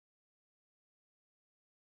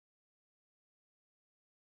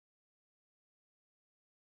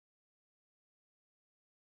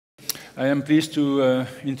I am pleased to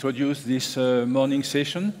introduce this morning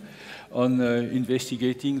session on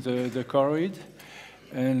investigating the choroid.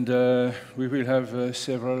 And we will have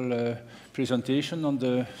several presentations on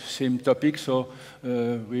the same topic, so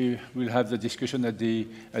we will have the discussion at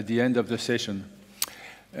the end of the session.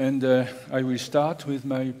 And I will start with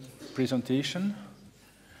my presentation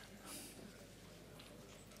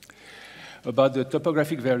about the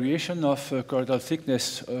topographic variation of choroidal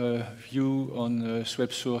thickness view on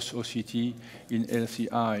swept source OCT in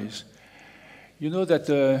healthy eyes. You know that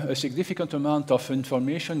a significant amount of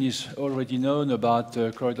information is already known about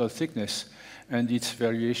choroidal thickness and its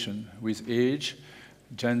variation with age,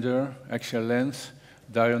 gender, axial length,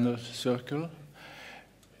 diurnal circle.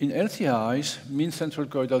 In healthy eyes, mean central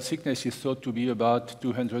choroidal thickness is thought to be about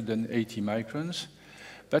 280 microns.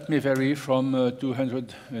 That may vary from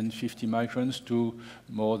 250 microns to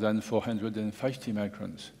more than 450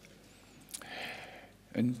 microns.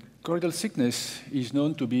 And choroidal thickness is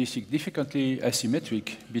known to be significantly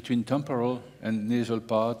asymmetric between temporal and nasal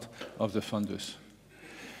part of the fundus.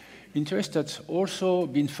 Interest has also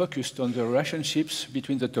been focused on the relationships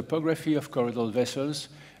between the topography of choroidal vessels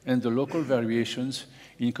and the local variations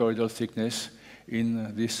in choroidal thickness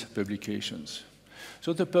in these publications.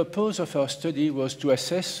 So the purpose of our study was to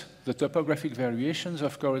assess the topographic variations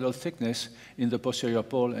of choroidal thickness in the posterior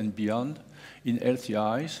pole and beyond in healthy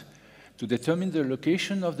eyes, to determine the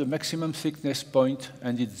location of the maximum thickness point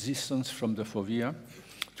and its distance from the fovea,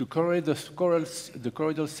 to correlate the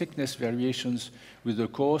choroidal thickness variations with the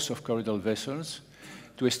course of choroidal vessels,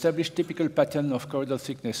 to establish typical pattern of choroidal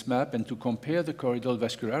thickness map, and to compare the choroidal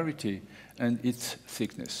vascularity and its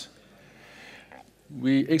thickness.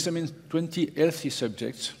 We examined 20 healthy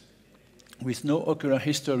subjects with no ocular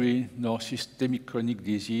history nor systemic chronic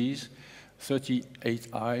disease, 38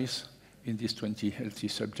 eyes in these 20 healthy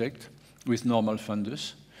subjects with normal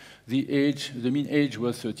fundus. The mean age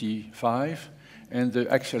was 35, and the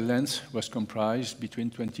axial length was comprised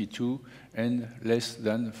between 22 and less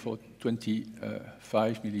than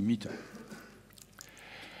 25 millimeters.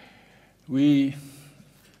 We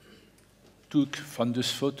took fundus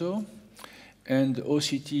photo, and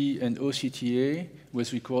OCT and OCT-A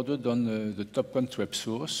was recorded on the Topcon swept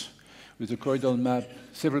source with a choroidal map,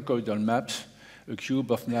 several choroidal maps, a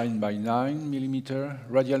cube of 9 by 9 millimeter,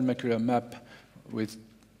 radial macular map with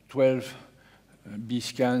 12 B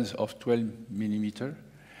scans of 12 millimeter,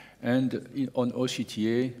 and on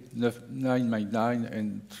OCT-A, 9 by 9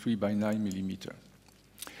 and 3 by 9 millimeter.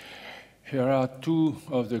 Here are two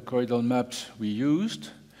of the choroidal maps we used.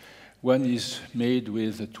 One is made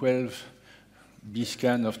with a 12 B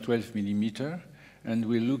scan of 12 millimeter, and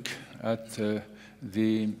we look at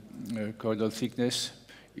the choroidal thickness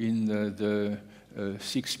in the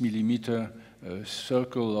 6 millimeter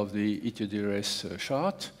circle of the ETDRS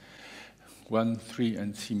chart, 1, 3,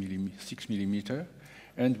 and 6 millimeter.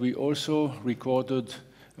 And we also recorded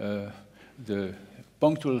the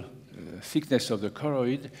punctal thickness of the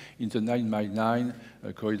choroid in the 9 by 9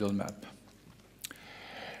 choroidal map.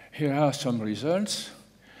 Here are some results.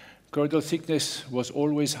 Choroidal thickness was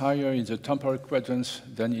always higher in the temporal quadrants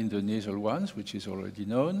than in the nasal ones, which is already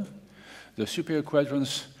known. The superior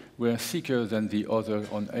quadrants were thicker than the other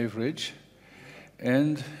on average,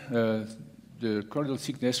 and the choroidal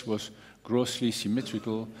thickness was grossly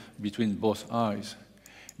symmetrical between both eyes.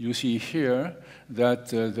 You see here that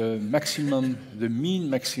the mean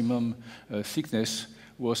maximum thickness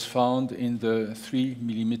was found in the 3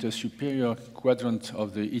 millimeter superior quadrant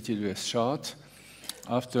of the ETDRS chart,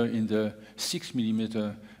 after in the 6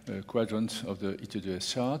 millimeter quadrant of the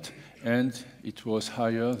ETDRS chart, and it was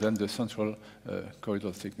higher than the central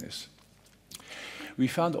choroidal thickness. We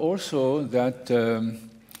found also that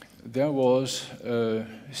there was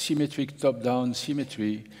symmetric top-down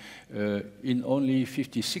symmetry in only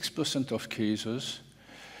 56% of cases,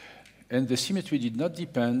 and the symmetry did not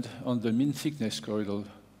depend on the mean thickness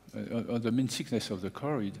on the mean thickness of the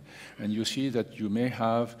choroid. And you see that you may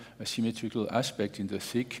have a symmetrical aspect in the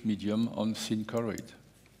thick, medium, and thin choroid.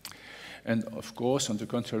 And of course, on the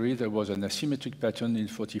contrary, there was an asymmetric pattern in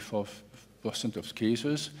 44% of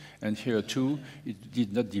cases, and here too, it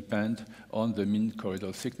did not depend on the mean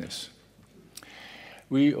choroidal thickness.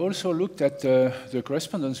 We also looked at the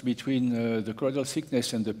correspondence between the choroidal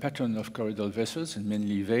thickness and the pattern of choroidal vessels, and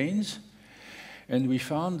mainly veins. And we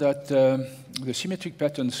found that the symmetric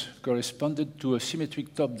patterns corresponded to a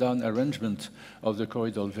symmetric top-down arrangement of the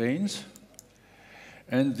choroidal veins,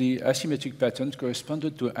 and the asymmetric patterns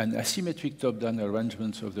corresponded to an asymmetric top-down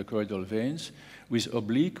arrangement of the choroidal veins with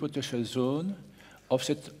oblique watershed zone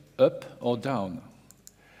offset up or down.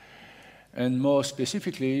 And more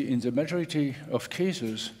specifically, in the majority of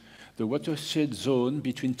cases, the watershed zone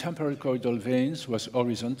between temporal choroidal veins was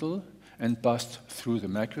horizontal and passed through the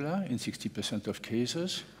macula in 60% of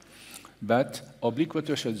cases, but oblique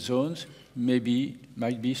watershed zones might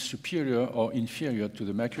be superior or inferior to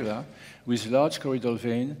the macula, with large choroidal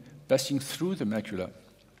vein passing through the macula.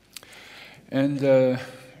 And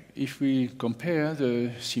if we compare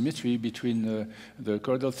the symmetry between the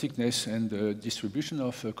choroidal thickness and the distribution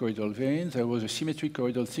of choroidal veins, there was a symmetric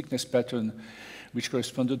choroidal thickness pattern which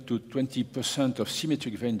corresponded to 20% of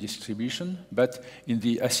symmetric vein distribution, but in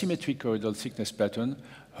the asymmetric choroidal thickness pattern,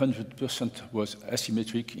 100% was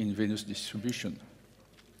asymmetric in venous distribution.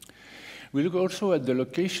 We look also at the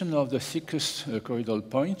location of the thickest choroidal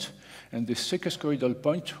point, and the thickest choroidal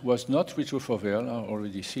point was not retrofoveal, I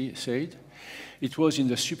already said. It was in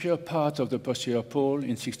the superior part of the posterior pole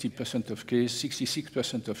in 60% of cases,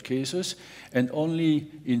 66% of cases, and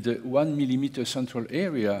only in the 1 millimeter central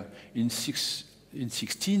area in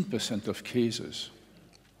 16% of cases.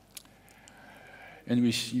 And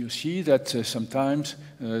you see that sometimes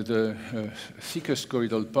the thickest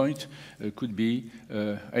choroidal point could be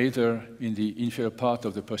either in the inferior part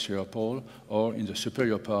of the posterior pole or in the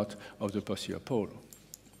superior part of the posterior pole.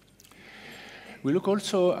 We look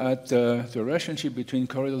also at the relationship between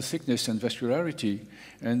choroidal thickness and vascularity,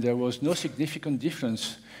 and there was no significant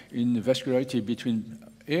difference in vascularity between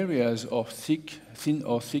areas of thin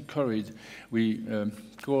or thick choroid. We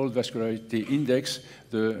call vascularity index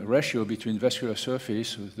the ratio between vascular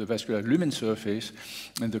surface, the vascular lumen surface,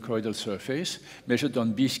 and the choroidal surface, measured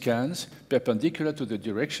on B scans, perpendicular to the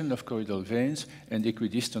direction of choroidal veins and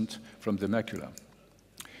equidistant from the macula.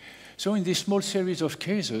 So in this small series of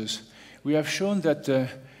cases, we have shown that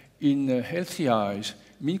in healthy eyes,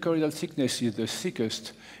 mean choroidal thickness is the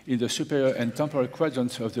thickest in the superior and temporal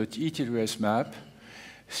quadrants of the ETDRS map.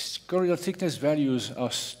 Choroidal thickness values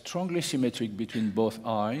are strongly symmetric between both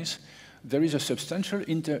eyes. There is a substantial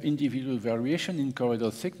inter-individual variation in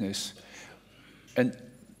choroidal thickness, and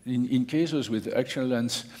in cases with axial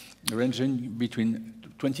lengths ranging between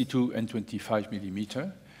 22 and 25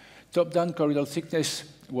 millimeter. Top-down choroidal thickness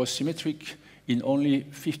was symmetric in only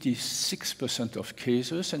 56% of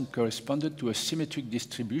cases and corresponded to a symmetric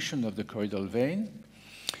distribution of the choroidal vein.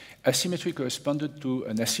 Asymmetry corresponded to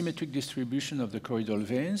an asymmetric distribution of the choroidal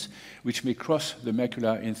veins, which may cross the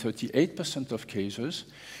macula in 38% of cases,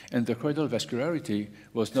 and the choroidal vascularity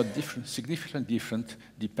was not significantly different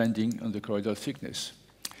depending on the choroidal thickness.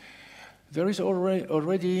 There is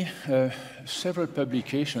already several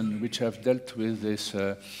publications which have dealt with this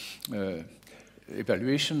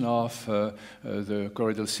evaluation of the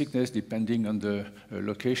choroidal thickness depending on the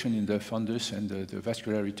location in the fundus and the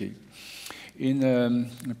vascularity. In a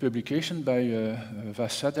publication by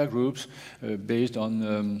Vasada groups based on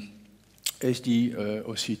SD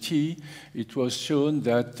OCT, it was shown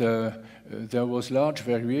that there was large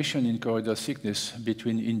variation in choroidal thickness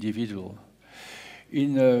between individuals.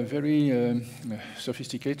 In a very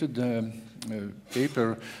sophisticated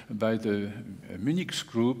paper by the Munich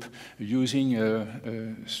group using a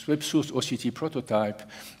web source OCT prototype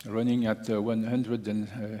running at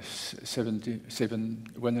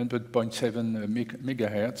 100.7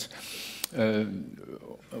 megahertz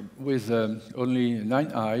with only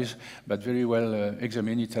 9 eyes, but very well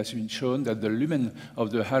examined, it has been shown that the lumen of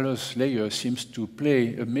the hallux layer seems to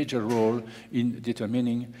play a major role in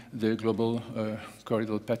determining the global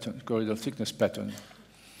choroidal thickness pattern.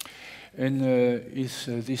 And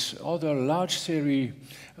this other large series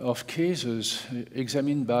of cases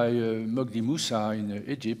examined by Mogdi Moussa in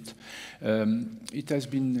Egypt, it has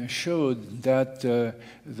been showed that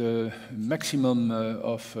the maximum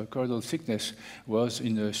of choroidal thickness was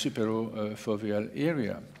in the superofoveal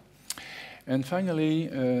area. And finally,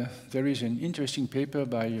 there is an interesting paper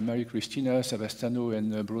by Maria Cristina Savastano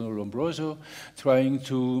and Bruno Lombroso trying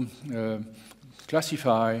to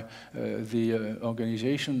classify the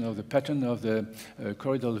organization of the pattern of the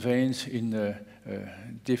choroidal veins in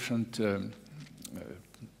different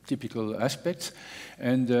typical aspects.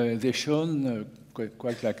 And they've shown,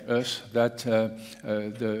 quite like us, that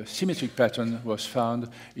the symmetric pattern was found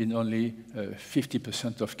in only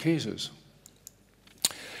 50% of cases.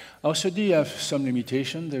 Our study has some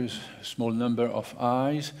limitation. There's a small number of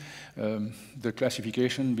eyes. The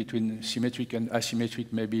classification between symmetric and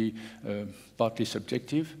asymmetric may be partly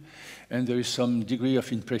subjective, and there is some degree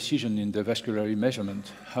of imprecision in the vascular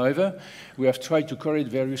measurement. However, we have tried to correlate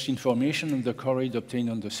various information on the choroid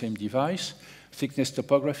obtained on the same device, thickness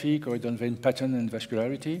topography, choroidal vein pattern, and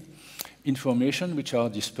vascularity, information which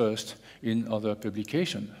are dispersed in other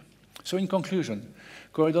publications. So in conclusion,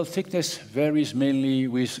 choroidal thickness varies mainly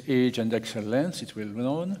with age and axial length, it's well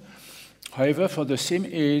known. However, for the same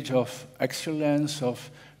age of axial length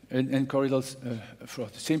and choroidal, for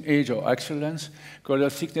the same age or axial length,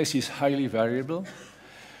 choroidal thickness is highly variable.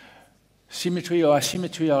 Symmetry or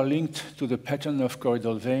asymmetry are linked to the pattern of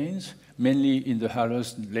choroidal veins, mainly in the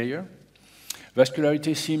hallux layer.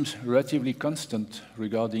 Vascularity seems relatively constant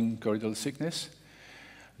regarding choroidal thickness.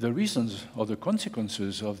 The reasons or the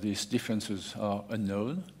consequences of these differences are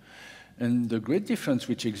unknown, and the great difference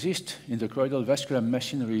which exists in the choroidal vascular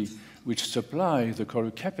machinery which supply the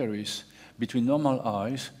choroid capillaries between normal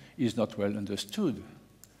eyes is not well understood.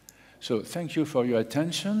 So thank you for your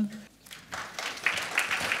attention.